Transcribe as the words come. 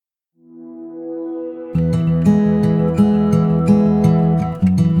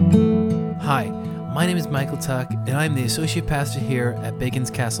Michael Tuck, and I'm the Associate Pastor here at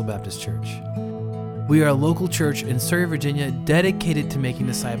Bacon's Castle Baptist Church. We are a local church in Surrey, Virginia, dedicated to making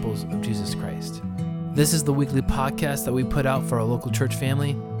disciples of Jesus Christ. This is the weekly podcast that we put out for our local church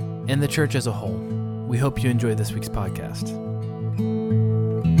family and the church as a whole. We hope you enjoy this week's podcast.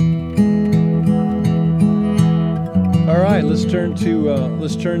 All right, let's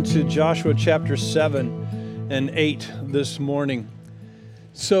turn to Joshua chapter 7 and 8 this morning.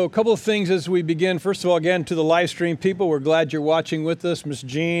 So a couple of things as we begin. First of all, again, to the live stream people, we're glad you're watching with us. Miss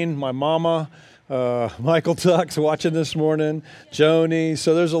Jean, my mama, Michael Tuck's watching this morning, Joni.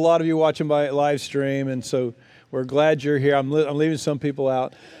 So there's a lot of you watching by live stream, and so we're glad you're here. I'm leaving some people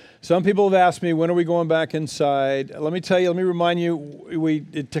out. Some people have asked me, when are we going back inside? Let me tell you, let me remind you,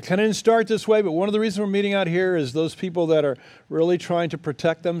 it kind of didn't start this way, but one of the reasons we're meeting out here is those people that are really trying to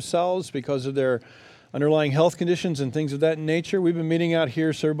protect themselves because of their underlying health conditions and things of that nature. We've been meeting out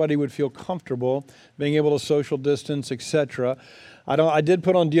here so everybody would feel comfortable, being able to social distance, etc. I did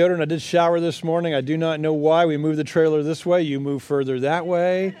put on deodorant. I did shower this morning. I do not know why we moved the trailer this way. You move further that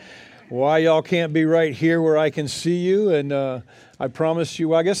way. Why y'all can't be right here where I can see you? And I promise you,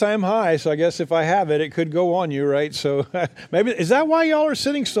 well, I guess I am high, so I guess if I have it, it could go on you, right? So maybe, is that why y'all are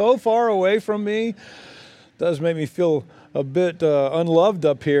sitting so far away from me? It does make me feel a bit unloved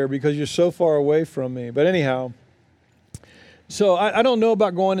up here because you're so far away from me. But anyhow, so I don't know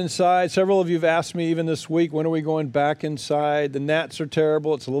about going inside. Several of you have asked me even this week, when are we going back inside? The gnats are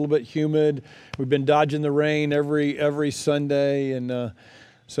terrible. It's a little bit humid. We've been dodging the rain every Sunday. And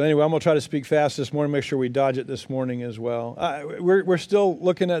so anyway, I'm going to try to speak fast this morning, make sure we dodge it this morning as well. We're still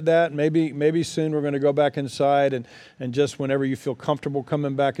looking at that. Maybe soon we're going to go back inside and just whenever you feel comfortable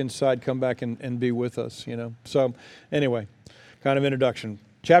coming back inside, come back and be with us, you know. So anyway, kind of introduction.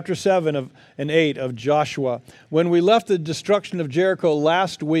 Chapter 7 and 8 of Joshua. When we left the destruction of Jericho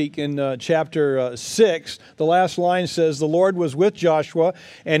last week in chapter 6, the last line says, "The Lord was with Joshua,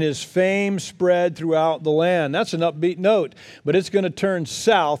 and his fame spread throughout the land." That's an upbeat note, but it's going to turn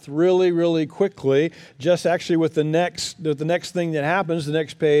south really, really quickly, just actually with the next thing that happens, the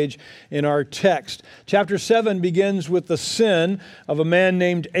next page in our text. Chapter 7 begins with the sin of a man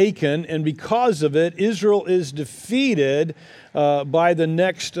named Achan, and because of it, Israel is defeated by the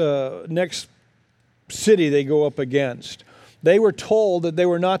next city they go up against. They were told that they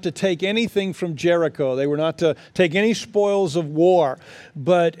were not to take anything from Jericho. They were not to take any spoils of war.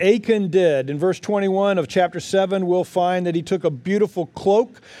 But Achan did. In verse 21 of chapter 7, we'll find that he took a beautiful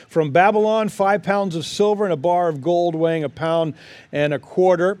cloak from Babylon, 5 pounds of silver, and a bar of gold weighing 1.25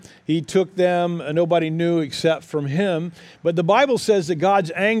 pounds. He took them, and nobody knew except from him. But the Bible says that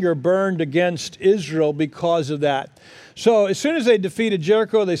God's anger burned against Israel because of that. So as soon as they defeated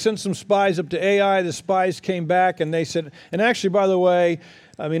Jericho, they sent some spies up to Ai. The spies came back and they said, and actually, by the way,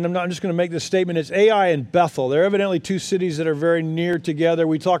 I'm just going to make this statement. It's Ai and Bethel. They're evidently two cities that are very near together.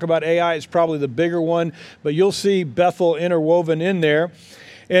 We talk about Ai, it's probably the bigger one, but you'll see Bethel interwoven in there.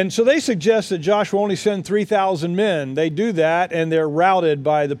 And so they suggest that Joshua only send 3,000 men. They do that, and they're routed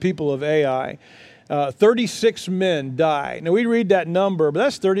by the people of Ai. 36 men die. Now, we read that number, but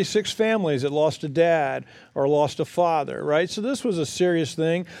that's 36 families that lost a dad or lost a father, right? So this was a serious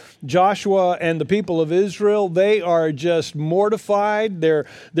thing. Joshua and the people of Israel, they are just mortified. They're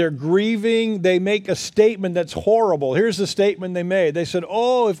grieving. They make a statement that's horrible. Here's the statement they made. They said,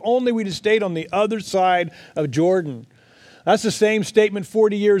 "Oh, if only we'd have stayed on the other side of Jordan." That's the same statement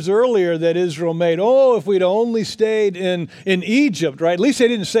 40 years earlier that Israel made. "Oh, if we'd only stayed in Egypt," right? At least they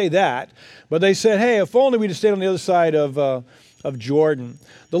didn't say that. But they said, "Hey, if only we'd have stayed on the other side of Jordan."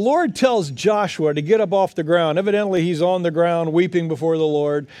 The Lord tells Joshua to get up off the ground. Evidently, he's on the ground weeping before the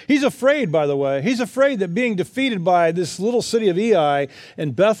Lord. He's afraid, by the way. He's afraid that being defeated by this little city of Ai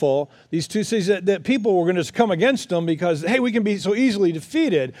and Bethel, these two cities, that people were going to come against them because, hey, we can be so easily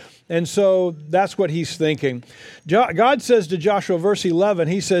defeated. And so that's what he's thinking. God says to Joshua, verse 11,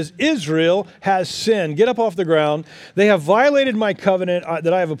 he says, "Israel has sinned." Get up off the ground. "They have violated my covenant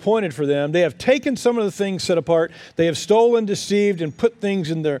that I have appointed for them. They have taken some of the things set apart. They have stolen, deceived, and put things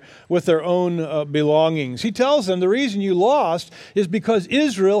in with their own belongings." He tells them the reason you lost is because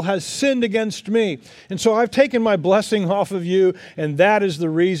Israel has sinned against me. And so I've taken my blessing off of you, and that is the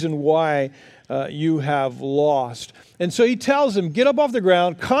reason why you have lost. And so he tells them, get up off the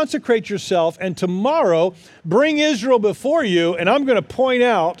ground, consecrate yourself, and tomorrow bring Israel before you, and I'm going to point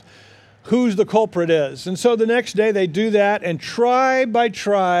out who's the culprit is. And so the next day they do that, and tribe by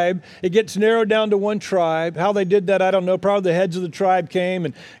tribe, it gets narrowed down to one tribe. How they did that, I don't know. Probably the heads of the tribe came,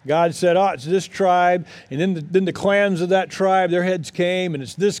 and God said, oh, it's this tribe. And then the clans of that tribe, their heads came, and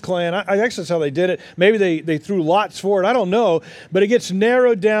it's this clan. I guess that's how they did it. Maybe they threw lots for it. I don't know. But it gets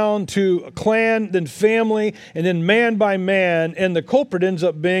narrowed down to a clan, then family, and then man by man. And the culprit ends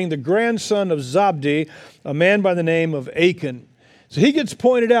up being the grandson of Zabdi, a man by the name of Achan. So he gets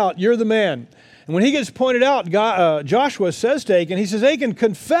pointed out, you're the man. And when he gets pointed out, Joshua says to Achan, he says, Achan,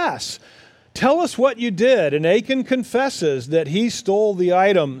 confess. Tell us what you did. And Achan confesses that he stole the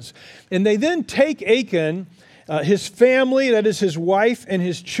items. And they then take Achan, his family, that is his wife and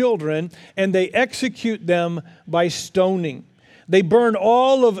his children, and they execute them by stoning. They burn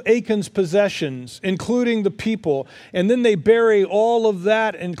all of Achan's possessions, including the people, and then they bury all of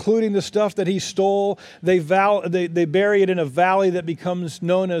that, including the stuff that he stole. They bury it in a valley that becomes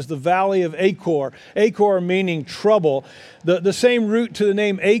known as the Valley of Achor. Achor meaning trouble. The same root to the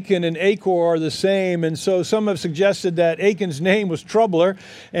name Achan and Achor are the same, and so some have suggested that Achan's name was Troubler,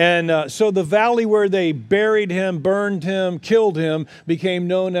 and so the valley where they buried him, burned him, killed him, became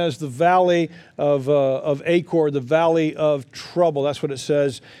known as the Valley of Achor, the Valley of Trouble. That's what it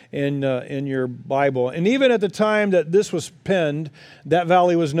says in your Bible. And even at the time that this was penned, that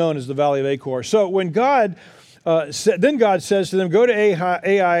valley was known as the Valley of Achor. So when then God says to them, go to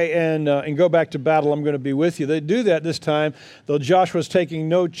Ai and go back to battle. I'm going to be with you. They do that this time, though Joshua's taking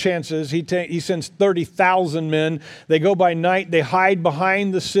no chances. He sends 30,000 men. They go by night. They hide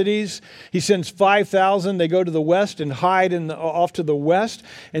behind the cities. He sends 5,000. They go to the west and hide off to the west.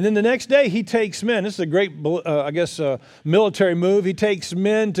 And then the next day, he takes men. This is a great, military move. He takes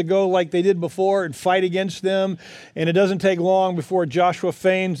men to go like they did before and fight against them. And it doesn't take long before Joshua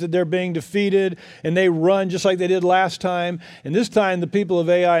feigns that they're being defeated, and they run just like they did last time. And this time the people of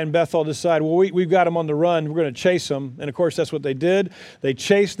Ai and Bethel decide, well, we've got them on the run. We're going to chase them. And of course, that's what they did. They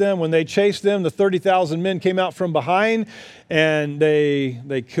chased them. When they chased them, the 30,000 men came out from behind, and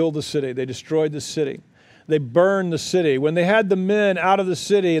they killed the city. They destroyed the city. They burned the city. When they had the men out of the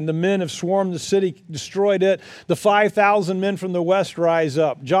city and the men have swarmed the city, destroyed it, the 5,000 men from the west rise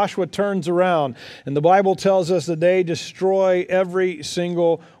up. Joshua turns around, and the Bible tells us that they destroy every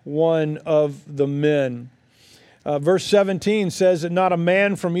single one of the men. Verse 17 says that not a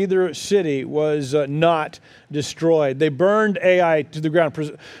man from either city was not destroyed. They burned Ai to the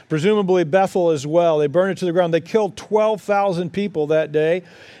ground, presumably Bethel as well. They burned it to the ground. They killed 12,000 people that day,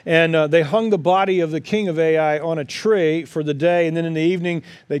 and they hung the body of the king of Ai on a tree for the day, and then in the evening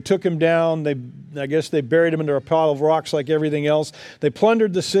they took him down. I guess they buried him under a pile of rocks like everything else. They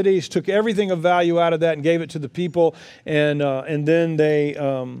plundered the cities, took everything of value out of that and gave it to the people, and then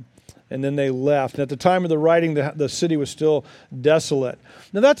they left. And at the time of the writing, the city was still desolate.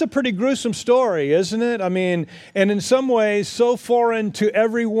 Now, that's a pretty gruesome story, isn't it? I mean, and in some ways, so foreign to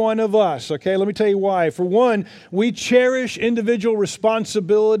every one of us. Okay, let me tell you why. For one, we cherish individual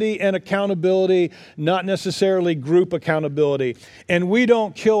responsibility and accountability, not necessarily group accountability. And we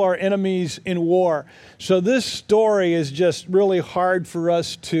don't kill our enemies in war. So this story is just really hard for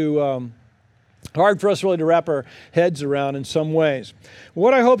us really to wrap our heads around in some ways.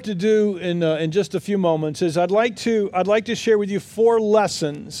 What I hope to do in just a few moments is I'd like to share with you 4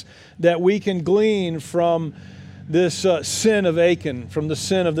 lessons that we can glean from this sin of Achan, from the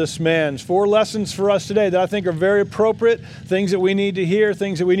sin of this man. 4 lessons for us today that I think are very appropriate, things that we need to hear,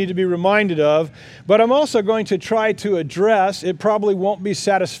 things that we need to be reminded of. But I'm also going to try to address, it probably won't be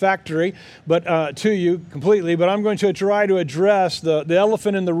satisfactory to you completely, but I'm going to try to address the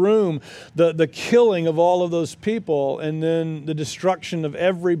elephant in the room, the killing of all of those people, and then the destruction of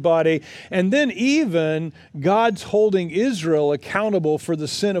everybody, and then even God's holding Israel accountable for the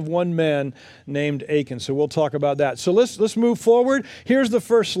sin of one man named Achan. So we'll talk about that. So let's move forward. Here's the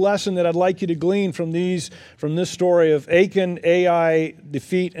first lesson that I'd like you to glean from this story of Achan, Ai,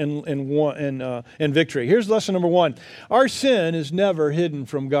 defeat, and victory. Here's lesson number 1. Our sin is never hidden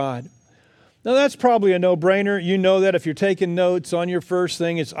from God. Now that's probably a no-brainer. You know that if you're taking notes on your first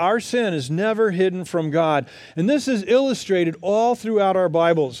thing. It's our sin is never hidden from God. And this is illustrated all throughout our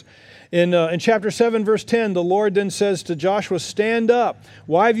Bibles. In chapter 7, verse 10, the Lord then says to Joshua, stand up.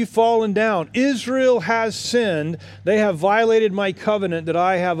 Why have you fallen down? Israel has sinned. They have violated my covenant that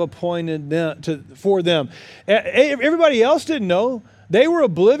I have appointed for them. Everybody else didn't know. They were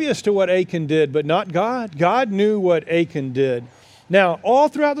oblivious to what Achan did, but not God. God knew what Achan did. Now, all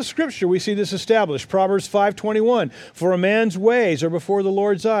throughout the Scripture, we see this established. Proverbs 5:21, for a man's ways are before the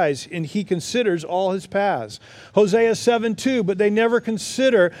Lord's eyes, and he considers all his paths. Hosea 7:2, but they never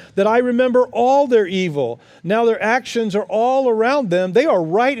consider that I remember all their evil. Now their actions are all around them. They are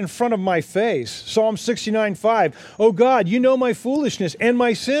right in front of my face. Psalm 69:5, O God, you know my foolishness, and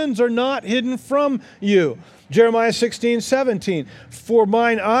my sins are not hidden from you. Jeremiah 16:17, for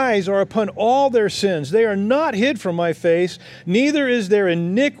mine eyes are upon all their sins. They are not hid from my face, neither is their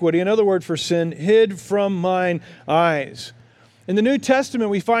iniquity, another word for sin, hid from mine eyes. In the New Testament,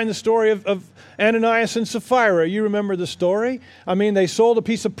 we find the story of Ananias and Sapphira. You remember the story? I mean, they sold a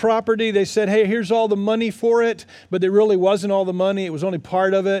piece of property. They said, hey, here's all the money for it. But it really wasn't all the money. It was only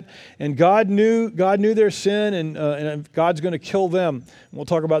part of it. And God knew their sin, and God's going to kill them. We'll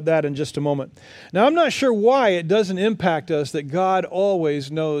talk about that in just a moment. Now, I'm not sure why it doesn't impact us that God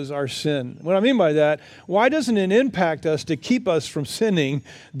always knows our sin. What I mean by that, why doesn't it impact us to keep us from sinning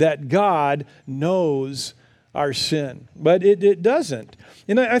that God knows our sin? But it doesn't.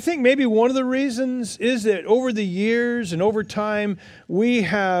 And I think maybe one of the reasons is that over the years and over time,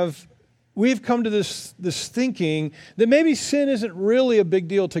 we've come to this thinking that maybe sin isn't really a big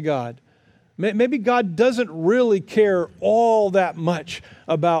deal to God. Maybe God doesn't really care all that much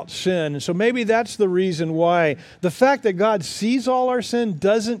about sin. And so maybe that's the reason why the fact that God sees all our sin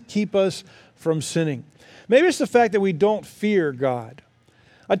doesn't keep us from sinning. Maybe it's the fact that we don't fear God.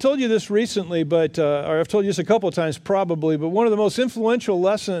 I told you this recently, or I've told you this a couple of times probably, but one of the most influential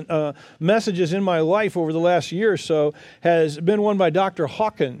messages in my life over the last year or so has been one by Dr.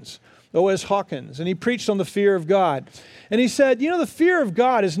 Hawkins, O.S. Hawkins, and he preached on the fear of God. And he said, the fear of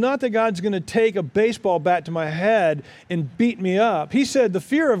God is not that God's going to take a baseball bat to my head and beat me up. He said the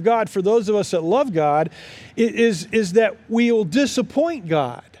fear of God for those of us that love God is that we will disappoint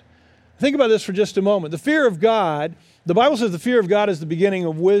God. Think about this for just a moment. The fear of God, the Bible says the fear of God is the beginning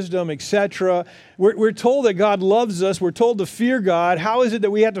of wisdom, etc. We're told that God loves us. We're told to fear God. How is it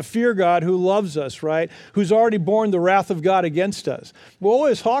that we have to fear God who loves us, right? Who's already borne the wrath of God against us? Well,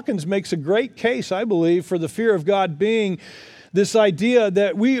 O.S. Hawkins makes a great case, I believe, for the fear of God being this idea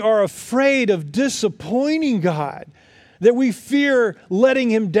that we are afraid of disappointing God, that we fear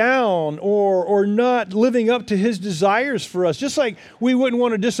letting Him down or not living up to His desires for us. Just like we wouldn't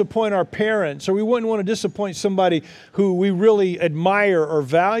want to disappoint our parents, or we wouldn't want to disappoint somebody who we really admire or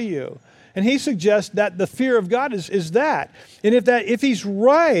value. And he suggests that the fear of God is that. And if he's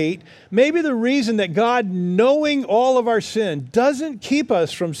right, maybe the reason that God, knowing all of our sin, doesn't keep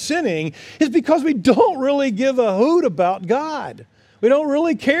us from sinning is because we don't really give a hoot about God. We don't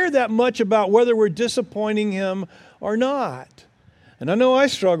really care that much about whether we're disappointing Him or not. And I know I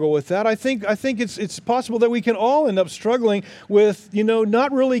struggle with that. I think it's possible that we can all end up struggling with,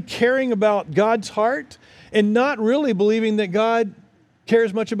 not really caring about God's heart and not really believing that God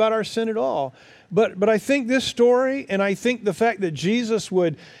cares much about our sin at all. But I think this story, and I think the fact that Jesus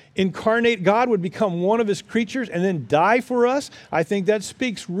would incarnate, God would become one of His creatures and then die for us, I think that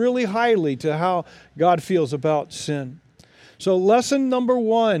speaks really highly to how God feels about sin. So lesson number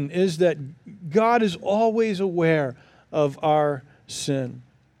one is that God is always aware of our sin.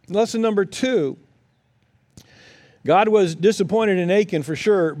 Lesson number two, God was disappointed in Achan for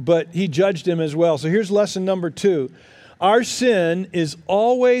sure, but He judged him as well. So here's lesson number two. Our sin is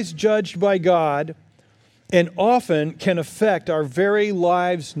always judged by God and often can affect our very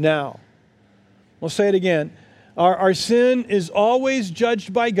lives now. We'll say it again. Our sin is always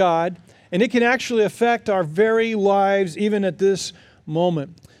judged by God, and it can actually affect our very lives even at this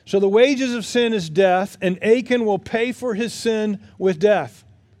moment. So the wages of sin is death, and Achan will pay for his sin with death.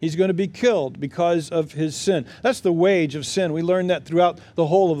 He's going to be killed because of his sin. That's the wage of sin. We learn that throughout the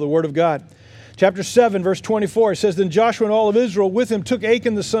whole of the Word of God. Chapter 7, verse 24, it says, Then Joshua and all of Israel with him took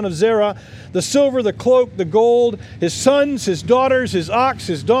Achan the son of Zerah, the silver, the cloak, the gold, his sons, his daughters, his ox,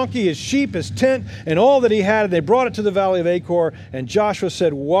 his donkey, his sheep, his tent, and all that he had, and they brought it to the valley of Achor. And Joshua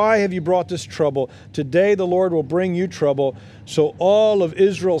said, Why have you brought this trouble? Today the Lord will bring you trouble. So all of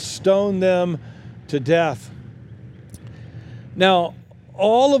Israel stoned them to death. Now,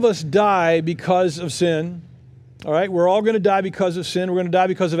 all of us die because of sin. All right, we're all going to die because of sin. We're going to die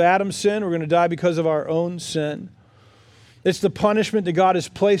because of Adam's sin. We're going to die because of our own sin. It's the punishment that God has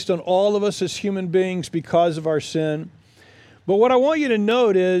placed on all of us as human beings because of our sin. But what I want you to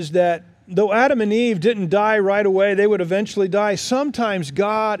note is that though Adam and Eve didn't die right away, they would eventually die. Sometimes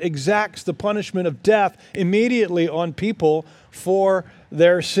God exacts the punishment of death immediately on people for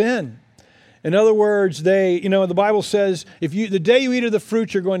their sin. In other words, the Bible says, the day you eat of the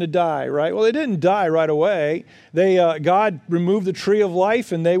fruit, you're going to die, right? Well, they didn't die right away. God removed the tree of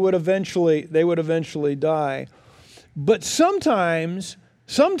life, and they would eventually die. But sometimes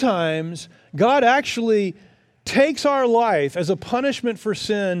God actually takes our life as a punishment for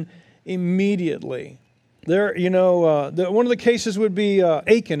sin immediately. One of the cases would be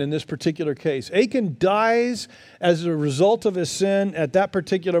Achan in this particular case. Achan dies as a result of his sin at that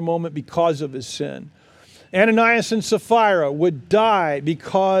particular moment because of his sin. Ananias and Sapphira would die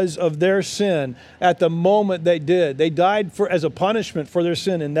because of their sin at the moment they did. They died as a punishment for their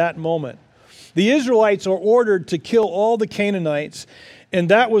sin in that moment. The Israelites are ordered to kill all the Canaanites, and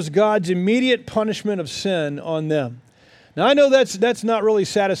that was God's immediate punishment of sin on them. Now, I know that's not really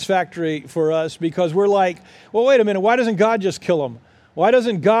satisfactory for us because we're like, well, wait a minute, why doesn't God just kill them? Why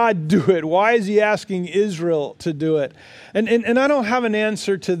doesn't God do it? Why is he asking Israel to do it? And I don't have an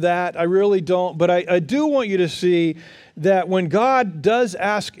answer to that. I really don't. But I do want you to see that when God does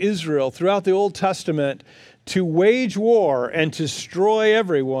ask Israel throughout the Old Testament to wage war and to destroy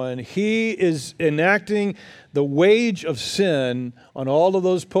everyone, he is enacting the wage of sin on all of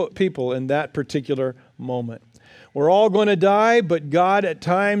those people in that particular moment. We're all going to die, but God at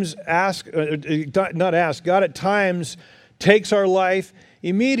times God at times takes our life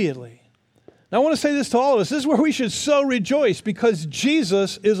immediately. Now, I want to say this to all of us. This is where we should so rejoice because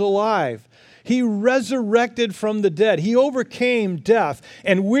Jesus is alive. He resurrected from the dead. He overcame death,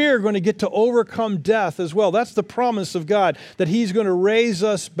 and we're going to get to overcome death as well. That's the promise of God, that he's going to raise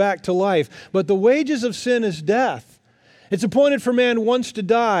us back to life. But the wages of sin is death. It's appointed for man once to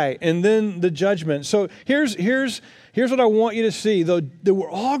die, and then the judgment. So here's what I want you to see. Though that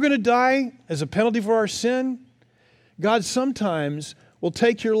we're all going to die as a penalty for our sin, God sometimes will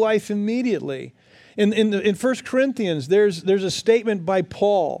take your life immediately. In 1 Corinthians, there's a statement by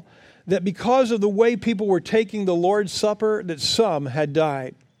Paul that because of the way people were taking the Lord's Supper, that some had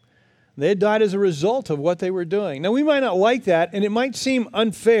died. They had died as a result of what they were doing. Now, we might not like that, and it might seem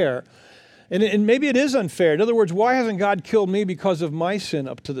unfair. And maybe it is unfair. In other words, why hasn't God killed me because of my sin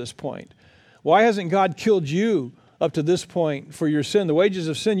up to this point? Why hasn't God killed you up to this point for your sin? The wages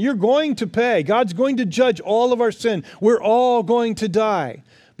of sin, you're going to pay. God's going to judge all of our sin. We're all going to die.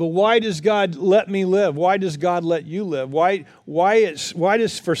 But why does God let me live? Why does God let you live? Why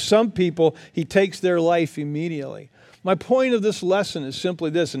does for some people, he takes their life immediately? My point of this lesson is simply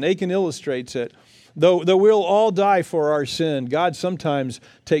this, and Achan illustrates it. Though we'll all die for our sin, God sometimes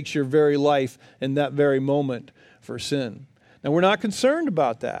takes your very life in that very moment for sin. Now, we're not concerned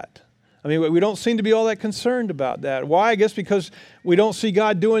about that. I mean, we don't seem to be all that concerned about that. Why? I guess because we don't see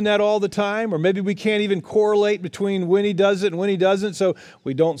God doing that all the time, or maybe we can't even correlate between when he does it and when he doesn't, so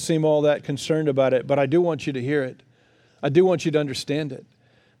we don't seem all that concerned about it. But I do want you to hear it. I do want you to understand it.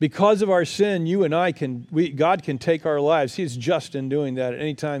 Because of our sin, you and I God can take our lives. He is just in doing that at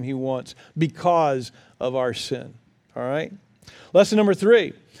any time he wants because of our sin. All right? Lesson number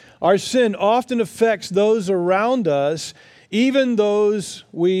 3. Our sin often affects those around us, even those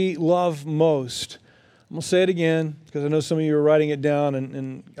we love most. I'm going to say it again because I know some of you are writing it down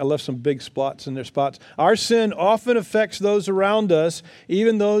and I left some big spots in their spots. Our sin often affects those around us,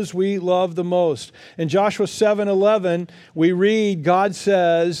 even those we love the most. In Joshua 7:11, we read, God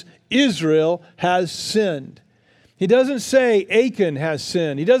says, Israel has sinned. He doesn't say Achan has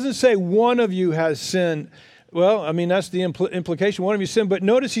sinned. He doesn't say one of you has sinned. Well, I mean, that's the implication. One of you sinned. But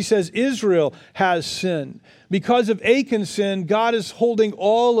notice he says Israel has sinned. Because of Achan's sin, God is holding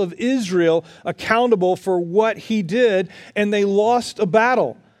all of Israel accountable for what he did, and they lost a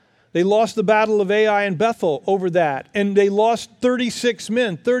battle. They lost the battle of Ai and Bethel over that, and they lost 36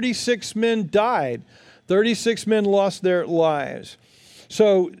 men. 36 men died. 36 men lost their lives.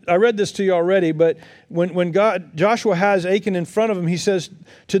 So I read this to you already, but when Joshua has Achan in front of him, he says,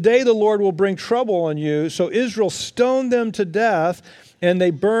 today the Lord will bring trouble on you. So Israel stoned them to death, and they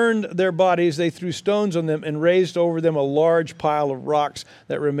burned their bodies. They threw stones on them and raised over them a large pile of rocks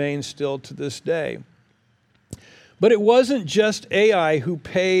that remains still to this day. But it wasn't just Ai who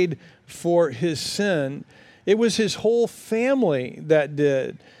paid for his sin. It was his whole family that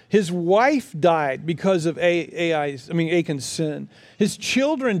did. His wife died because of Achan's sin. His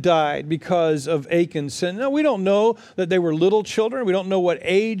children died because of Achan's sin. Now, we don't know that they were little children. We don't know what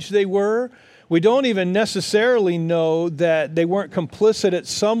age they were. We don't even necessarily know that they weren't complicit at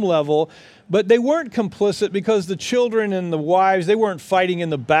some level, but they weren't complicit because the children and the wives, they weren't fighting in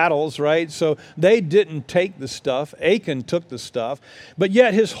the battles, right? So they didn't take the stuff. Achan took the stuff. But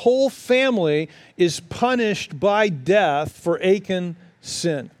yet his whole family is punished by death for Achan's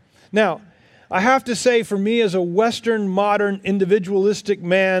sin. Now, I have to say, for me as a Western, modern, individualistic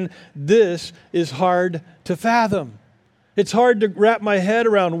man, this is hard to fathom. It's hard to wrap my head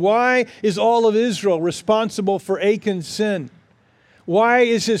around. Why is all of Israel responsible for Achan's sin? Why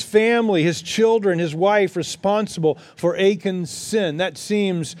is his family, his children, his wife responsible for Achan's sin? That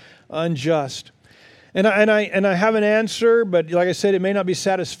seems unjust. And I have an answer, but like I said, it may not be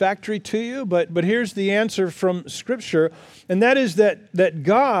satisfactory to you, but here's the answer from Scripture, and that is that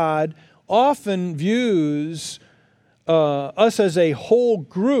God often views us as a whole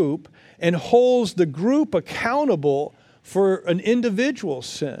group and holds the group accountable for an individual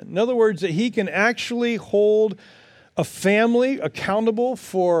sin. In other words, that he can actually hold a family accountable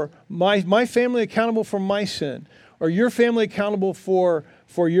for my family accountable for my sin, or your family accountable for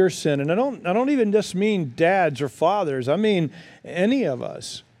your sin. And I don't even just mean dads or fathers. I mean any of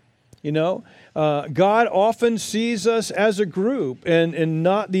us. You know, God often sees us as a group and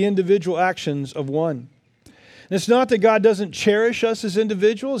not the individual actions of one. And it's not that God doesn't cherish us as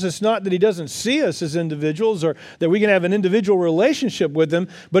individuals. It's not that he doesn't see us as individuals or that we can have an individual relationship with him.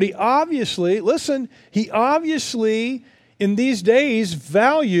 But he obviously in these days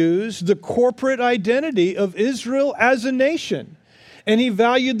values the corporate identity of Israel as a nation. And he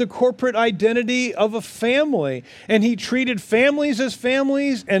valued the corporate identity of a family. And he treated families as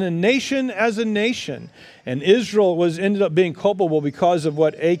families and a nation as a nation. And Israel ended up being culpable because of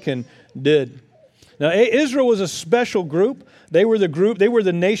what Achan did. Now, Israel was a special group. They were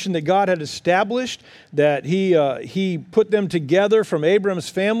the nation that God had established, that he put them together from Abraham's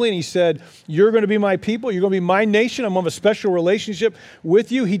family, and he said, you're going to be my people, you're going to be my nation, I'm going to have a special relationship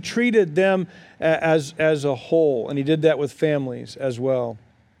with you. He treated them as a whole, and he did that with families as well.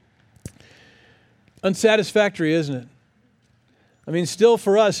 Unsatisfactory, isn't it? I mean, still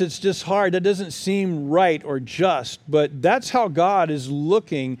for us, it's just hard. That doesn't seem right or just, but that's how God is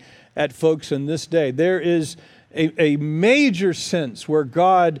looking at folks in this day. There is a major sense where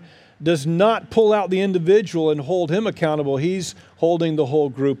God does not pull out the individual and hold him accountable. He's holding the whole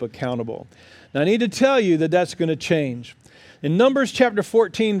group accountable. Now, I need to tell you that that's going to change. In Numbers chapter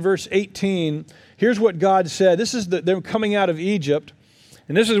 14, verse 18, here's what God said. They're coming out of Egypt,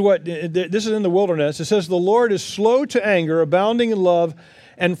 and this is in the wilderness. It says, "The Lord is slow to anger, abounding in love,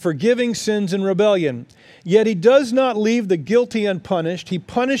 and forgiving sins and rebellion. Yet he does not leave the guilty unpunished. He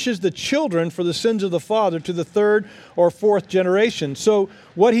punishes the children for the sins of the father to the third or fourth generation." So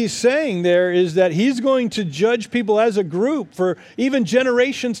what he's saying there is that he's going to judge people as a group for even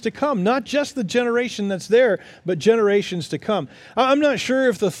generations to come. Not just the generation that's there, but generations to come. I'm not sure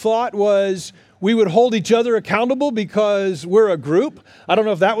if the thought was we would hold each other accountable because we're a group. I don't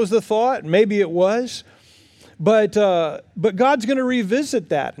know if that was the thought. Maybe it was. But God's going to revisit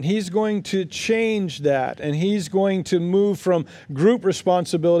that, and he's going to change that, and he's going to move from group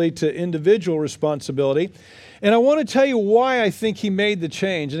responsibility to individual responsibility. And I want to tell you why I think he made the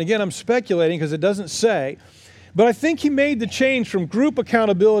change. And again, I'm speculating because it doesn't say, but I think he made the change from group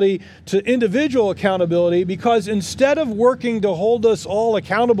accountability to individual accountability because instead of working to hold us all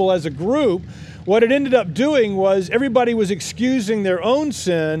accountable as a group, what it ended up doing was everybody was excusing their own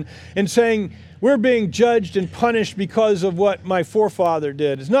sin and saying, we're being judged and punished because of what my forefather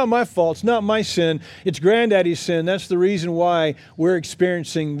did. It's not my fault. It's not my sin. It's granddaddy's sin. That's the reason why we're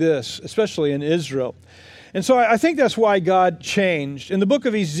experiencing this, especially in Israel. And so I think that's why God changed. In the book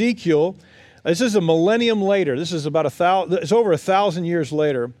of Ezekiel, this is a millennium later. This is it's over 1,000 years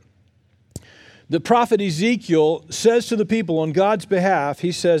later. The prophet Ezekiel says to the people on God's behalf,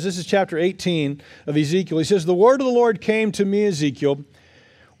 he says, this is chapter 18 of Ezekiel. He says, "The word of the Lord came to me, Ezekiel.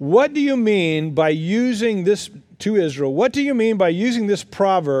 What do you mean by using this to Israel? What do you mean by using this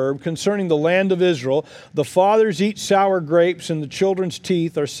proverb concerning the land of Israel? The fathers eat sour grapes and the children's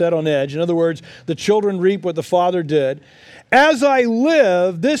teeth are set on edge." In other words, the children reap what the father did. "As I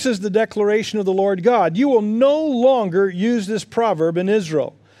live, this is the declaration of the Lord God. You will no longer use this proverb in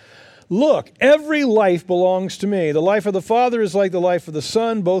Israel. Look, every life belongs to me. The life of the Father is like the life of the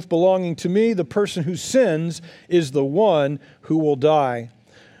Son, both belonging to me. The person who sins is the one who will die."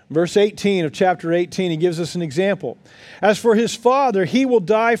 Verse 18 of chapter 18, he gives us an example. "As for his father, he will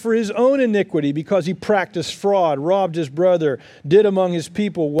die for his own iniquity because he practiced fraud, robbed his brother, did among his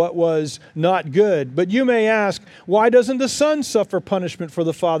people what was not good. But you may ask, why doesn't the son suffer punishment for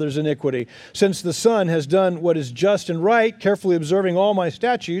the father's iniquity? Since the son has done what is just and right, carefully observing all my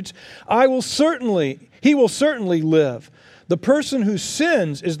statutes, he will certainly live. The person who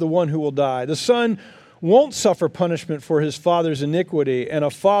sins is the one who will die. The son won't suffer punishment for his father's iniquity, and a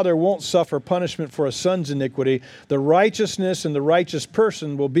father won't suffer punishment for a son's iniquity. The righteousness and the righteous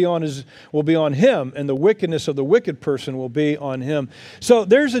person will be on him, and the wickedness of the wicked person will be on him." So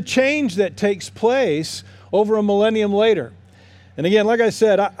there's a change that takes place over a millennium later. And again, like I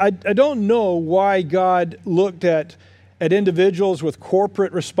said, I don't know why God looked at at individuals with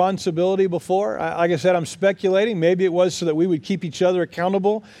corporate responsibility before. Like I said, I'm speculating. Maybe it was so that we would keep each other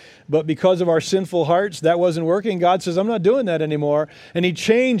accountable. But because of our sinful hearts, that wasn't working. God says, I'm not doing that anymore. And He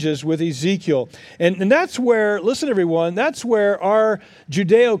changes with Ezekiel. And that's where, listen everyone, that's where our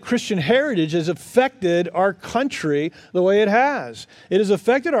Judeo-Christian heritage has affected our country the way it has. It has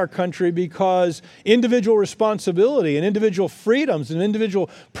affected our country because individual responsibility and individual freedoms and individual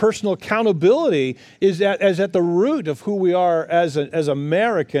personal accountability is at the root of who we are as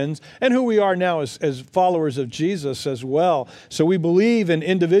Americans and who we are now as followers of Jesus as well. So we believe in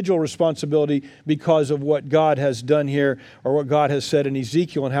individual responsibility because of what God has done here, or what God has said in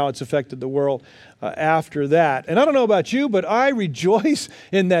Ezekiel and how it's affected the world after that. And I don't know about you, but I rejoice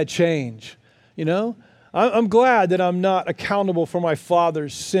in that change. You know, I'm glad that I'm not accountable for my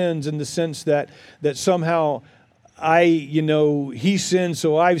father's sins in the sense that somehow he sinned,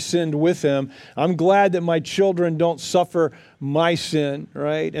 so I've sinned with him. I'm glad that my children don't suffer my sin,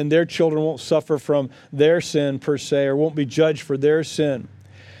 right? And their children won't suffer from their sin per se, or won't be judged for their sin.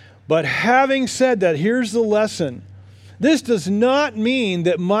 But having said that, here's the lesson. This does not mean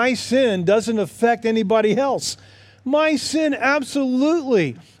that my sin doesn't affect anybody else. My sin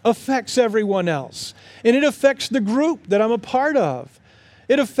absolutely affects everyone else. And it affects the group that I'm a part of.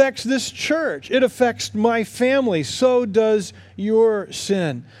 It affects this church. It affects my family. So does your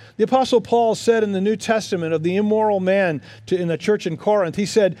sin. The Apostle Paul said in the New Testament of the immoral man in the church in Corinth, he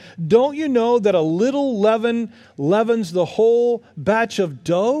said, don't you know that a little leaven leavens the whole batch of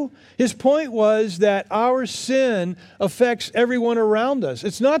dough? His point was that our sin affects everyone around us.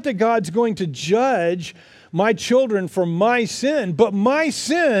 It's not that God's going to judge my children for my sin, but my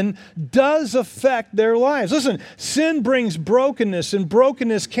sin does affect their lives. Listen, sin brings brokenness, and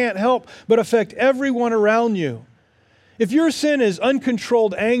brokenness can't help but affect everyone around you. If your sin is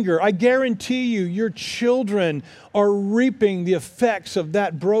uncontrolled anger, I guarantee you your children are reaping the effects of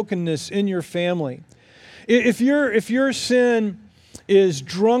that brokenness in your family. If your sin is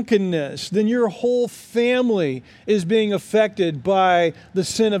drunkenness, then your whole family is being affected by the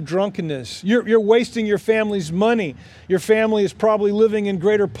sin of drunkenness. You're wasting your family's money. Your family is probably living in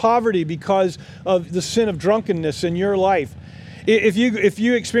greater poverty because of the sin of drunkenness in your life. If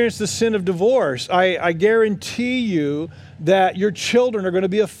you experience the sin of divorce, I guarantee you that your children are going to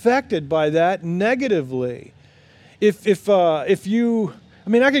be affected by that negatively. I could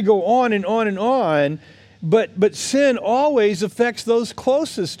go on and on and on, but sin always affects those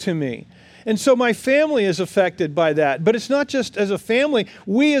closest to me. And so my family is affected by that. But it's not just as a family.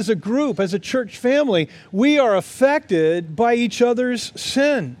 We as a group, as a church family, we are affected by each other's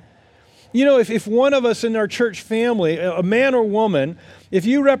sin. You know, if one of us in our church family, a man or woman, if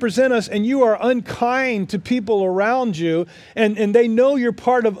you represent us and you are unkind to people around you and they know you're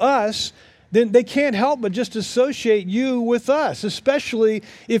part of us, then they can't help but just associate you with us, especially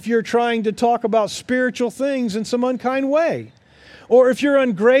if you're trying to talk about spiritual things in some unkind way. Or if you're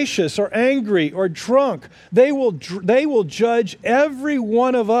ungracious or angry or drunk, they will judge every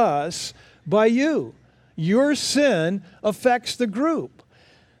one of us by you. Your sin affects the group.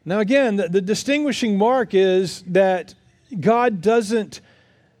 Now again, the distinguishing mark is that God doesn't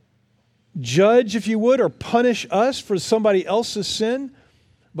judge, if you would, or punish us for somebody else's sin,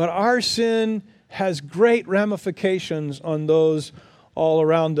 but our sin has great ramifications on those all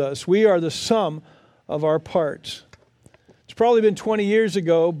around us. We are the sum of our parts. It's probably been 20 years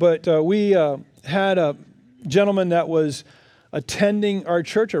ago, but we had a gentleman that was attending our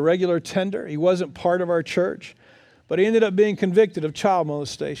church, a regular attender. He wasn't part of our church, but he ended up being convicted of child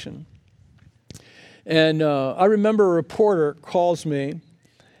molestation. And I remember a reporter calls me,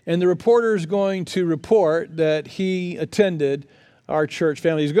 and the reporter is going to report that he attended our church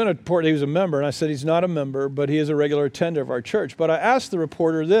family. He's going to report he was a member, and I said he's not a member, but he is a regular attender of our church. But I asked the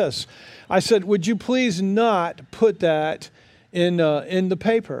reporter this. I said, would you please not put that in the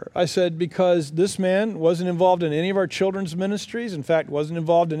paper? I said, because this man wasn't involved in any of our children's ministries. In fact, wasn't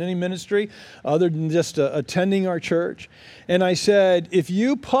involved in any ministry other than just attending our church. And I said, if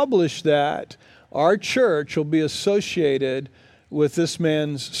you publish that, our church will be associated with this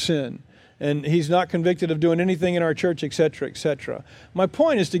man's sin. And he's not convicted of doing anything in our church, etc., etc. My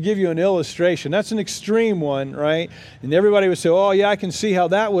point is to give you an illustration. That's an extreme one, right? And everybody would say, oh, yeah, I can see how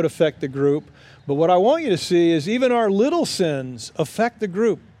that would affect the group. But what I want you to see is even our little sins affect the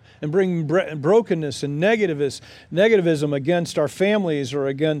group and bring brokenness and negativism against our families or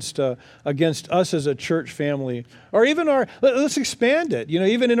against us as a church family. Or even let's expand it,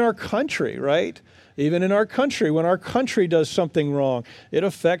 even in our country, right? Even in our country, when our country does something wrong, it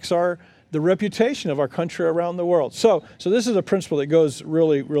affects the reputation of our country around the world. So this is a principle that goes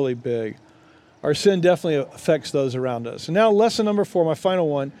really, really big. Our sin definitely affects those around us. And now lesson number 4, my final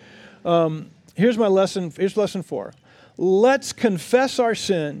one. Here's my lesson. Here's lesson 4. Let's confess our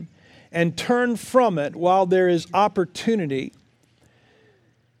sin and turn from it while there is opportunity.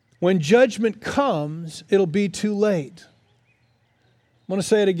 When judgment comes, it'll be too late. I want to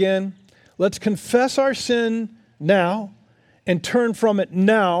say it again. Let's confess our sin now and turn from it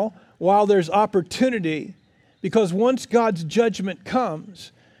now while there's opportunity, because once God's judgment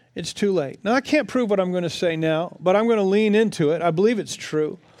comes, it's too late. Now, I can't prove what I'm going to say now, but I'm going to lean into it. I believe it's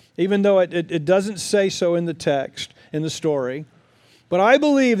true, even though it doesn't say so in the text, in the story. But I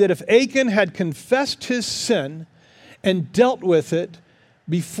believe that if Achan had confessed his sin and dealt with it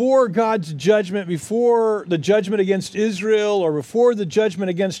before God's judgment, before the judgment against Israel or before the judgment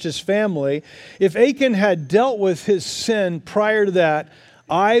against his family, if Achan had dealt with his sin prior to that,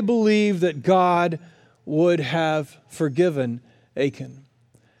 I believe that God would have forgiven Achan.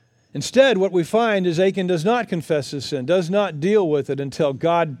 Instead, what we find is Achan does not confess his sin, does not deal with it until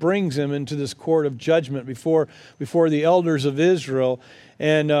God brings him into this court of judgment before the elders of Israel.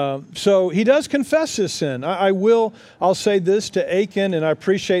 And so he does confess his sin. I'll say this to Achan, and I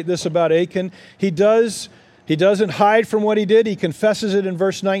appreciate this about Achan. He doesn't hide from what he did. He confesses it in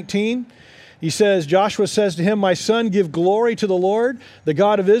verse 19. He says, Joshua says to him, "My son, give glory to the Lord, the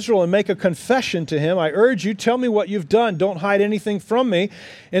God of Israel, and make a confession to him. I urge you, tell me what you've done. Don't hide anything from me."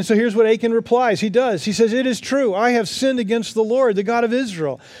 And so here's what Achan replies. He does. He says, "It is true. I have sinned against the Lord, the God of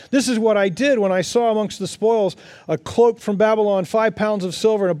Israel. This is what I did when I saw amongst the spoils a cloak from Babylon, 5 pounds of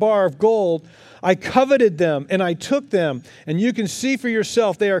silver, and a bar of gold. I coveted them, and I took them. And you can see for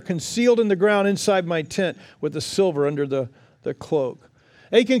yourself, they are concealed in the ground inside my tent with the silver under the cloak."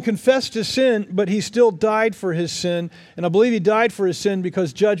 Achan confessed his sin, but he still died for his sin. And I believe he died for his sin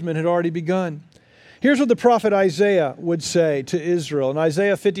because judgment had already begun. Here's what the prophet Isaiah would say to Israel in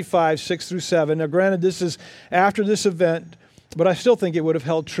Isaiah 55, 6 through 7. Now, granted, this is after this event, but I still think it would have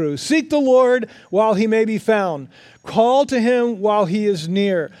held true. "Seek the Lord while he may be found. Call to him while he is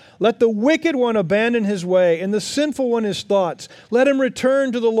near. Let the wicked one abandon his way, and the sinful one his thoughts. Let him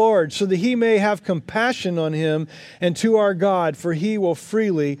return to the Lord, so that he may have compassion on him, and to our God, for he will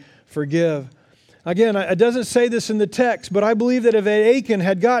freely forgive." Again, it doesn't say this in the text, but I believe that if Achan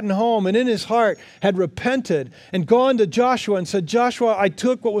had gotten home and in his heart had repented and gone to Joshua and said, "Joshua, I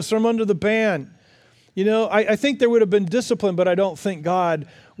took what was from under the ban," I think there would have been discipline, but I don't think God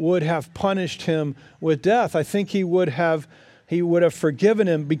would have punished him with death. I think he would have forgiven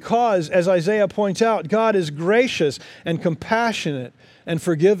him because, as Isaiah points out, God is gracious and compassionate and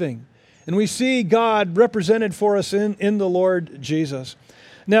forgiving. And we see God represented for us in the Lord Jesus.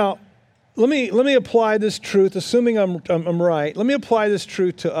 Now, let me apply this truth, assuming I'm right. Let me apply this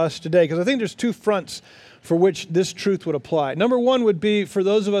truth to us today, because I think there's 2 fronts for which this truth would apply. Number 1 would be for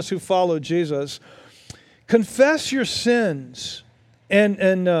those of us who follow Jesus. Confess your sins,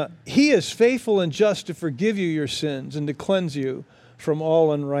 and he is faithful and just to forgive you your sins and to cleanse you from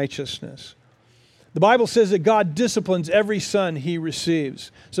all unrighteousness. The Bible says that God disciplines every son he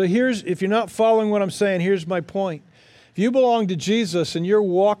receives. So if you're not following what I'm saying, here's my point. If you belong to Jesus and you're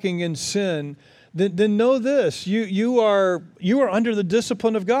walking in sin, then know this, you are under the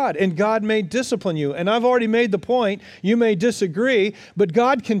discipline of God, and God may discipline you. And I've already made the point, you may disagree, but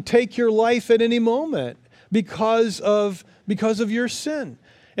God can take your life at any moment because of your sin.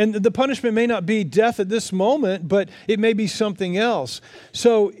 And the punishment may not be death at this moment, but it may be something else.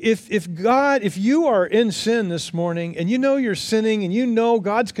 So if you are in sin this morning and you know you're sinning and you know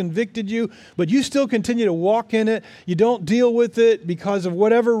God's convicted you, but you still continue to walk in it, you don't deal with it because of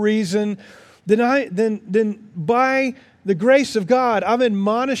whatever reason, then by the grace of God, I'm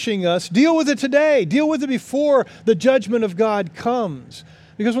admonishing us, deal with it today. Deal with it before the judgment of God comes.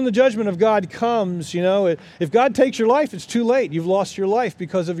 Because when the judgment of God comes, if God takes your life, it's too late. You've lost your life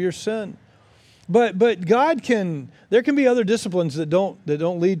because of your sin. But there can be other disciplines that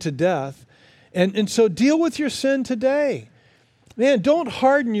don't lead to death. And so deal with your sin today. Man, don't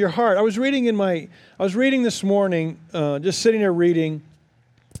harden your heart. I was reading this morning, just sitting there reading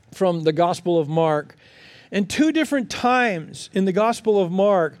from the Gospel of Mark. And 2 different times in the Gospel of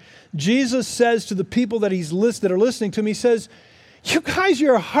Mark, Jesus says to the people that are listening to him, he says, "You guys,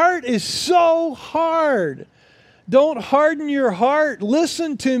 your heart is so hard. Don't harden your heart.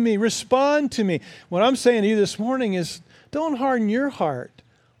 Listen to me. Respond to me." What I'm saying to you this morning is, don't harden your heart.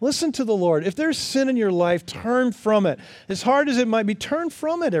 Listen to the Lord. If there's sin in your life, turn from it. As hard as it might be, turn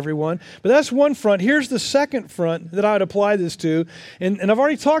from it, everyone. But that's one front. Here's the second front that I would apply this to. And I've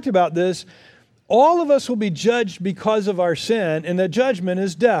already talked about this. all of us will be judged because of our sin, and the judgment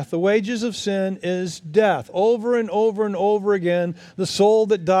is death. The wages of sin is death. Over and over and over again, the soul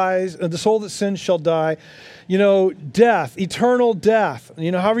that sins shall die. Death, eternal death.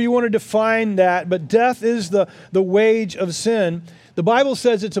 However you want to define that, but death is the wage of sin. The Bible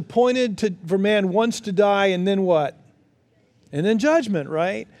says it's appointed for man once to die, and then what? And then judgment,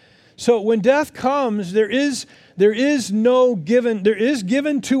 right? So when death comes, there is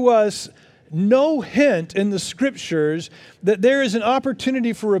given to us no hint in the Scriptures that there is an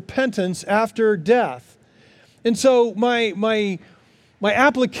opportunity for repentance after death. And so my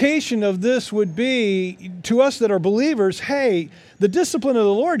application of this would be to us that are believers, hey, the discipline of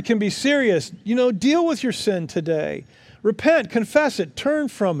the Lord can be serious. Deal with your sin today. Repent, confess it, turn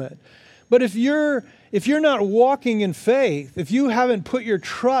from it. But if you're not walking in faith, if you haven't put your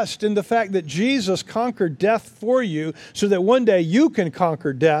trust in the fact that Jesus conquered death for you so that one day you can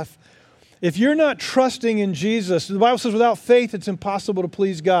conquer death, if you're not trusting in Jesus, the Bible says without faith it's impossible to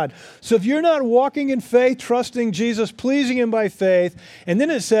please God. So if you're not walking in faith, trusting Jesus, pleasing Him by faith, and then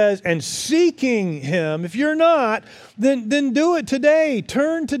it says, and seeking Him, if you're not, then do it today.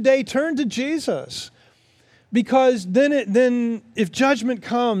 Turn to Jesus. Because then if judgment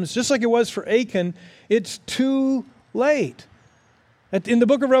comes, just like it was for Achan, it's too late. In the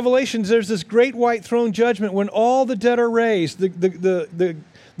book of Revelations, there's this great white throne judgment when all the dead are raised,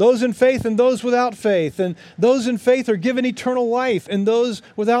 those in faith and those without faith. And those in faith are given eternal life, and those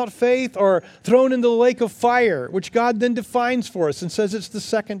without faith are thrown into the lake of fire, which God then defines for us and says it's the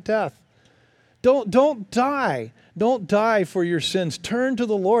second death. Don't die. Don't die for your sins. Turn to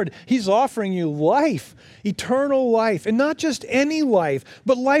the Lord. He's offering you life, eternal life, and not just any life,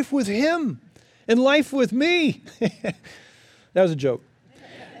 but life with Him and life with me. That was a joke.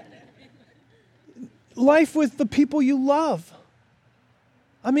 Life with the people you love.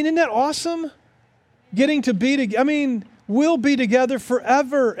 Isn't that awesome? Getting to be together. We'll be together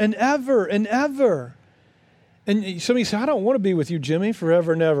forever and ever and ever. And somebody say, I don't want to be with you, Jimmy,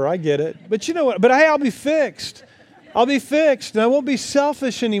 forever and ever. I get it. But you know what? But hey, I'll be fixed. I'll be fixed, and I won't be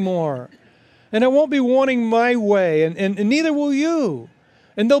selfish anymore. And I won't be wanting my way, and neither will you.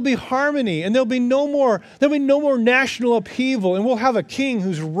 And there'll be harmony, and there'll be no more national upheaval, and we'll have a king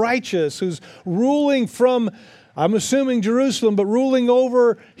who's righteous, who's ruling from, I'm assuming Jerusalem, but ruling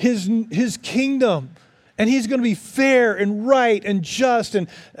over his kingdom. And He's going to be fair and right and just. And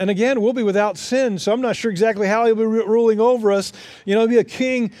again, we'll be without sin, so I'm not sure exactly how He'll be ruling over us. He'll be a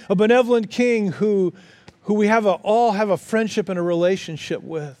king, a benevolent king who we all have a friendship and a relationship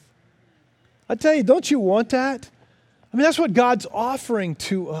with. I tell you, don't you want that? That's what God's offering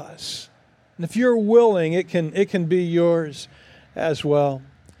to us. And if you're willing, it can be yours as well.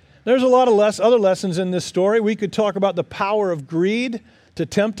 There's a lot of other lessons in this story. We could talk about the power of greed to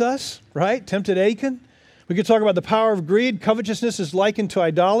tempt us, right? Tempted Achan. We could talk about the power of greed. Covetousness is likened to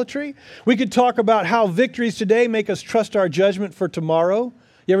idolatry. We could talk about how victories today make us trust our judgment for tomorrow.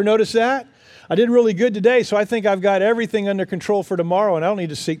 You ever notice that? I did really good today, so I think I've got everything under control for tomorrow, and I don't need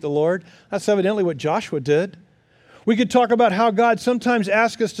to seek the Lord. That's evidently what Joshua did. We could talk about how God sometimes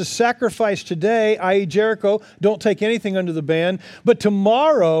asks us to sacrifice today, i.e. Jericho, don't take anything under the ban. But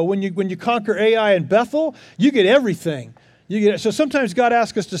tomorrow, when you conquer Ai and Bethel, you get everything. So sometimes God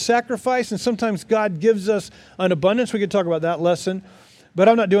asks us to sacrifice, and sometimes God gives us an abundance. We could talk about that lesson, but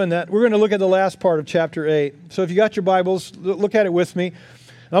I'm not doing that. We're going to look at the last part of chapter 8. So if you got your Bibles, look at it with me.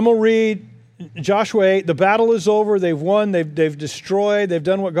 I'm going to read Joshua 8, the battle is over, they've won, they've destroyed, they've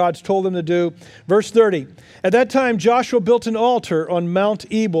done what God's told them to do. Verse 30, at that time Joshua built an altar on Mount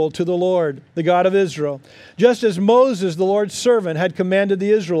Ebal to the Lord, the God of Israel, just as Moses, the Lord's servant, had commanded the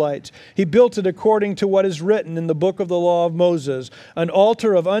Israelites. He built it according to what is written in the book of the law of Moses, an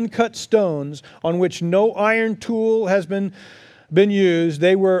altar of uncut stones on which no iron tool has been used.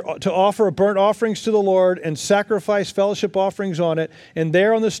 They were to offer burnt offerings to the Lord and sacrifice fellowship offerings on it. And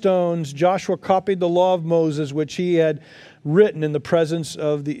there on the stones, Joshua copied the law of Moses, which he had written in the presence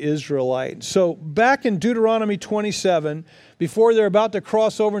of the Israelites. So back in Deuteronomy 27, before they're about to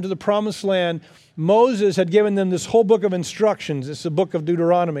cross over into the promised land, Moses had given them this whole book of instructions. It's the book of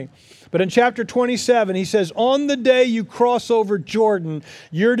Deuteronomy. But in chapter 27, he says, on the day you cross over Jordan,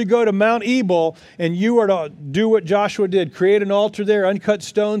 you're to go to Mount Ebal, and you are to do what Joshua did. Create an altar there, uncut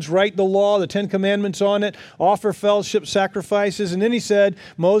stones, write the law, the 10 Commandments on it, offer fellowship sacrifices. And then he said,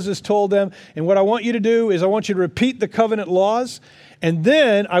 Moses told them, and what I want you to do is I want you to repeat the covenant laws. And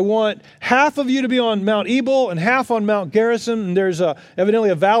then I want half of you to be on Mount Ebal and half on Mount Gerizim. And there's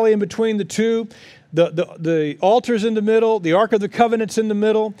evidently a valley in between the two. The altar's in the middle, the Ark of the Covenant's in the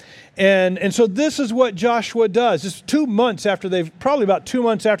middle. And so this is what Joshua does. It's probably about 2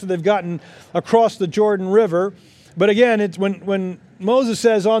 months after they've gotten across the Jordan River. But again, it's when Moses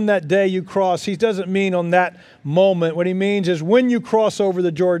says on that day you cross, he doesn't mean on that moment. What he means is when you cross over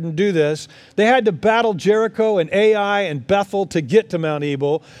the Jordan, do this. They had to battle Jericho and Ai and Bethel to get to Mount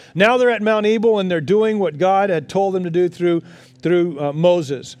Ebal. Now they're at Mount Ebal and they're doing what God had told them to do through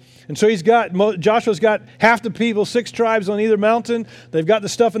Moses. And so Joshua's got half the people, 6 tribes on either mountain. They've got the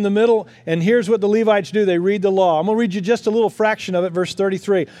stuff in the middle. And here's what the Levites do. They read the law. I'm going to read you just a little fraction of it, verse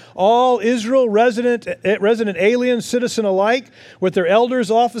 33. All Israel, resident alien, citizen alike, with their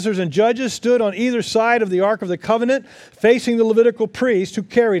elders, officers, and judges, stood on either side of the Ark of the Covenant, facing the Levitical priest who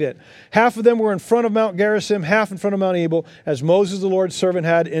carried it. Half of them were in front of Mount Gerizim, half in front of Mount Ebal, as Moses, the Lord's servant,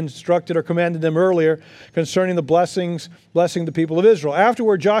 had instructed or commanded them earlier concerning the blessing the people of Israel.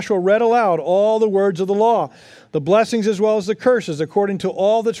 Afterward, Joshua read aloud all the words of the law, the blessings as well as the curses, according to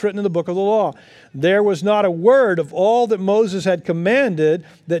all that's written in the book of the law. There was not a word of all that Moses had commanded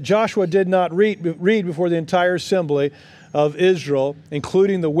that Joshua did not read before the entire assembly of Israel,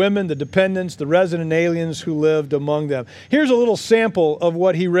 including the women, the dependents, the resident aliens who lived among them. Here's a little sample of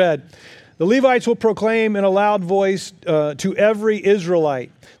what he read. The Levites will proclaim in a loud voice to every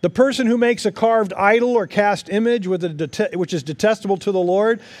Israelite, the person who makes a carved idol or cast image which is detestable to the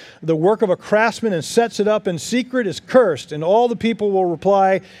Lord, the work of a craftsman, and sets it up in secret is cursed. And all the people will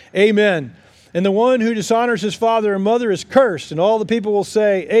reply, Amen. And the one who dishonors his father and mother is cursed. And all the people will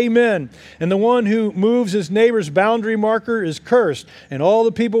say, Amen. And the one who moves his neighbor's boundary marker is cursed. And all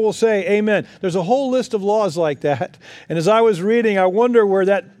the people will say, Amen. There's a whole list of laws like that. And as I was reading, I wonder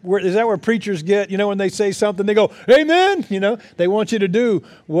where preachers get, when they say something, they go, Amen. They want you to do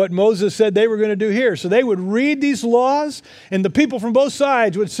what Moses said they were going to do here. So they would read these laws, and the people from both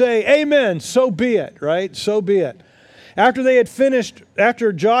sides would say, Amen. So be it, right? So be it.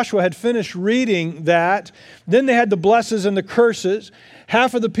 After Joshua had finished reading that, then they had the blessings and the curses.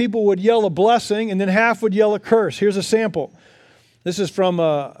 Half of the people would yell a blessing, and then half would yell a curse. Here's a sample. This is from,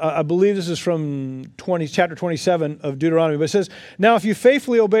 I believe this is from chapter 27 of Deuteronomy. But it says, Now if you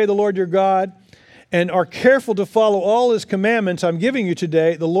faithfully obey the Lord your God and are careful to follow all His commandments I'm giving you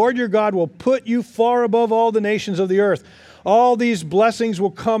today, the Lord your God will put you far above all the nations of the earth. All these blessings will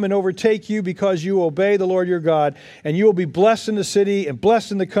come and overtake you because you obey the Lord your God, and you will be blessed in the city and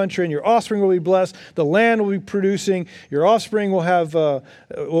blessed in the country, and your offspring will be blessed. The land will be producing. Your offspring will have,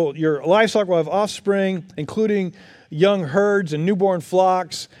 your livestock will have offspring, including young herds and newborn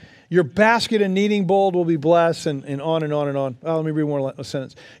flocks. Your basket and kneading bowl will be blessed, and on and on and on. Let me read one more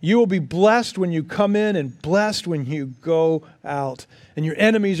sentence. You will be blessed when you come in and blessed when you go out. And your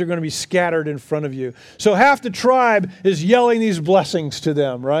enemies are going to be scattered in front of you. So half the tribe is yelling these blessings to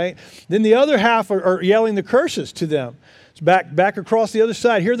them, right? Then the other half are yelling the curses to them. It's back across the other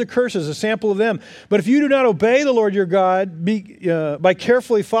side. Here are the curses, a sample of them. But if you do not obey the Lord your God by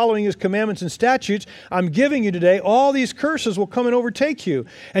carefully following His commandments and statutes I'm giving you today, all these curses will come and overtake you.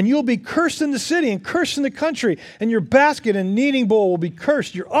 And you'll be cursed in the city and cursed in the country. And your basket and kneading bowl will be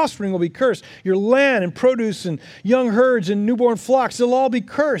cursed. Your offspring will be cursed. Your land and produce and young herds and newborn flocks, they'll all be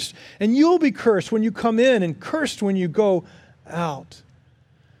cursed. And you'll be cursed when you come in and cursed when you go out.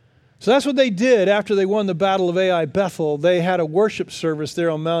 So that's what they did after they won the Battle of Ai Bethel. They had a worship service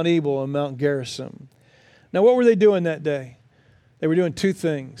there on Mount Ebal and Mount Gerizim. Now, what were they doing that day? They were doing 2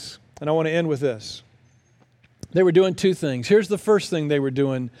 things, and I want to end with this. They were doing 2 things. Here's the first thing they were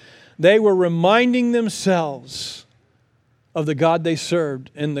doing. They were reminding themselves of the God they served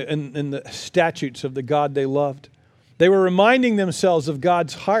and the statutes of the God they loved. They were reminding themselves of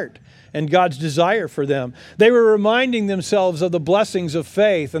God's heart and God's desire for them. They were reminding themselves of the blessings of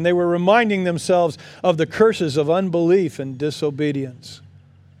faith, and they were reminding themselves of the curses of unbelief and disobedience.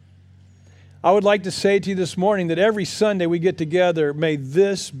 I would like to say to you this morning that every Sunday we get together, may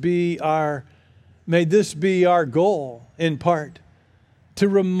this be our goal in part, to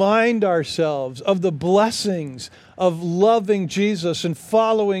remind ourselves of the blessings of loving Jesus and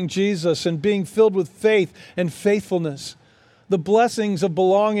following Jesus and being filled with faith and faithfulness. The blessings of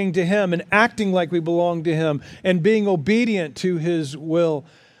belonging to Him and acting like we belong to Him and being obedient to His will.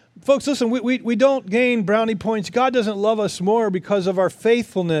 Folks, listen, we don't gain brownie points. God doesn't love us more because of our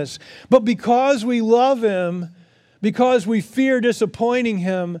faithfulness, but because we love Him, because we fear disappointing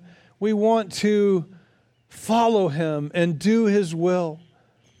Him, we want to follow Him and do His will.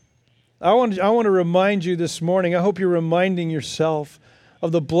 I want to remind you this morning, I hope you're reminding yourself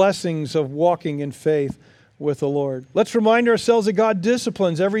of the blessings of walking in faith. with the Lord. Let's remind ourselves that God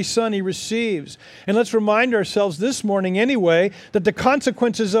disciplines every son He receives. And let's remind ourselves this morning anyway that the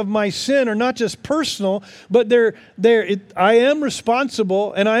consequences of my sin are not just personal, but I am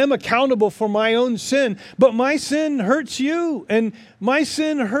responsible and I am accountable for my own sin. But my sin hurts you, and my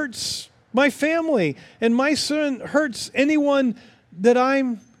sin hurts my family, and my sin hurts anyone that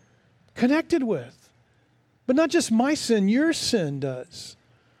I'm connected with. But not just my sin, your sin does.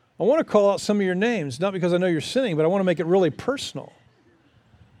 I want to call out some of your names, not because I know you're sinning, but I want to make it really personal.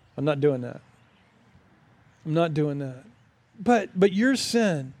 I'm not doing that. I'm not doing that. But your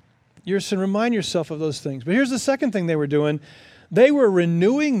sin, remind yourself of those things. But here's the second thing they were doing. They were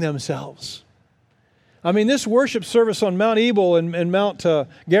renewing themselves. I mean, this worship service on Mount Ebal and Mount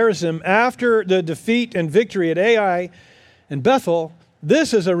Gerizim, after the defeat and victory at Ai and Bethel,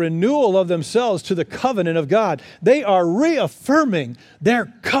 this is a renewal of themselves to the covenant of God. They are reaffirming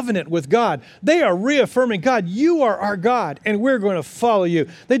their covenant with God. They are reaffirming, God, you are our God, and we're going to follow you.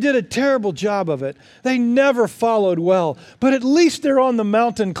 They did a terrible job of it. They never followed well, but at least they're on the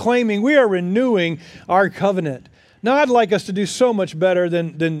mountain claiming we are renewing our covenant. Now, I'd like us to do so much better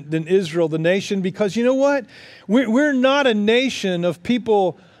than Israel, the nation, because you know what? We're not a nation of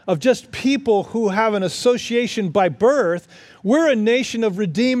people, of just people who have an association by birth. We're a nation of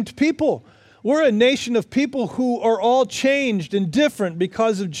redeemed people. We're a nation of people who are all changed and different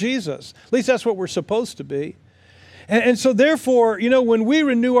because of Jesus. At least that's what we're supposed to be. And so therefore, when we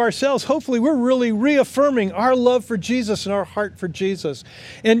renew ourselves, hopefully we're really reaffirming our love for Jesus and our heart for Jesus.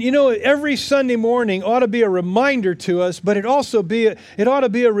 And every Sunday morning ought to be a reminder to us, but it ought to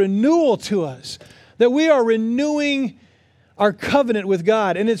be a renewal to us, that we are renewing our covenant with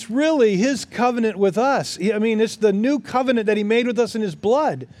God. And it's really His covenant with us. I mean, it's the new covenant that He made with us in His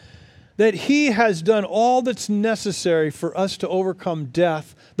blood, that He has done all that's necessary for us to overcome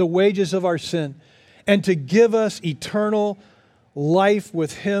death, the wages of our sin, and to give us eternal life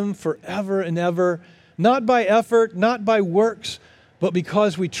with Him forever and ever, not by effort, not by works, but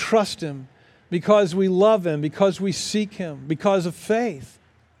because we trust Him, because we love Him, because we seek Him, because of faith.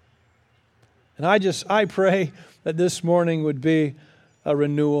 And I pray that this morning would be a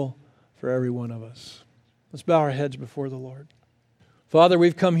renewal for every one of us. Let's bow our heads before the Lord. Father,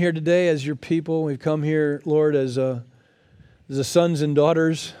 we've come here today as your people. We've come here, Lord, as the sons and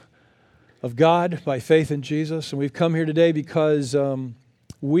daughters of God by faith in Jesus. And we've come here today because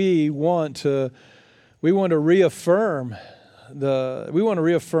we want to reaffirm you. We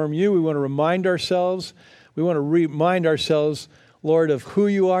want to remind ourselves. We want to remind ourselves, Lord, of who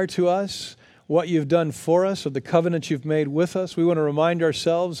you are to us, what you've done for us, of the covenant you've made with us. We want to remind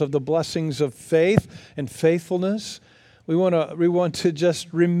ourselves of the blessings of faith and faithfulness. We want to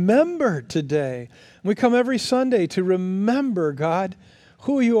just remember today. We come every Sunday to remember, God,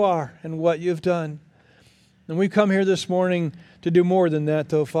 who you are and what you've done. And we come here this morning to do more than that,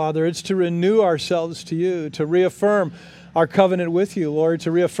 though, Father. It's to renew ourselves to you, to reaffirm our covenant with you, Lord,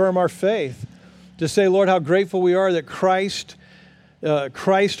 to reaffirm our faith, to say, Lord, how grateful we are that Christ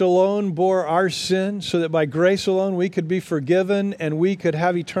alone bore our sin so that by grace alone we could be forgiven and we could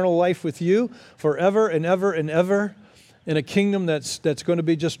have eternal life with you forever and ever and ever in a kingdom that's going to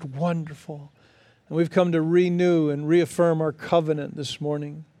be just wonderful. And we've come to renew and reaffirm our covenant this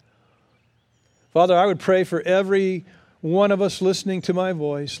morning. Father, I would pray for every one of us listening to my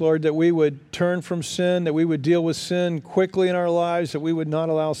voice, Lord, that we would turn from sin, that we would deal with sin quickly in our lives, that we would not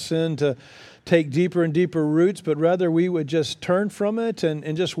allow sin to take deeper and deeper roots, but rather we would just turn from it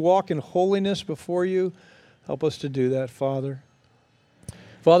and just walk in holiness before you. Help us to do that, Father.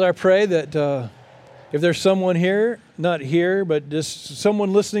 Father, I pray that if there's someone here, not here, but just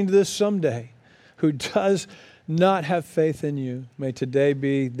someone listening to this someday who does not have faith in you, may today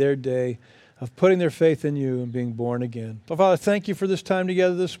be their day of putting their faith in you and being born again. But Father, thank you for this time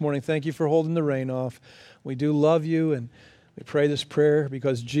together this morning. Thank you for holding the rain off. We do love you, and we pray this prayer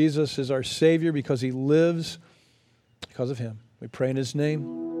because Jesus is our Savior, because He lives, because of Him. We pray in His name.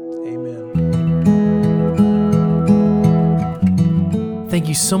 Amen. Thank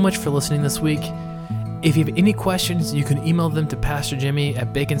you so much for listening this week. If you have any questions, you can email them to Pastor Jimmy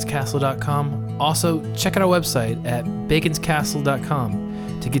at baconscastle.com. Also, check out our website at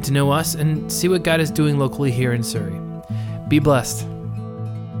baconscastle.com to get to know us and see what God is doing locally here in Surrey. Be blessed.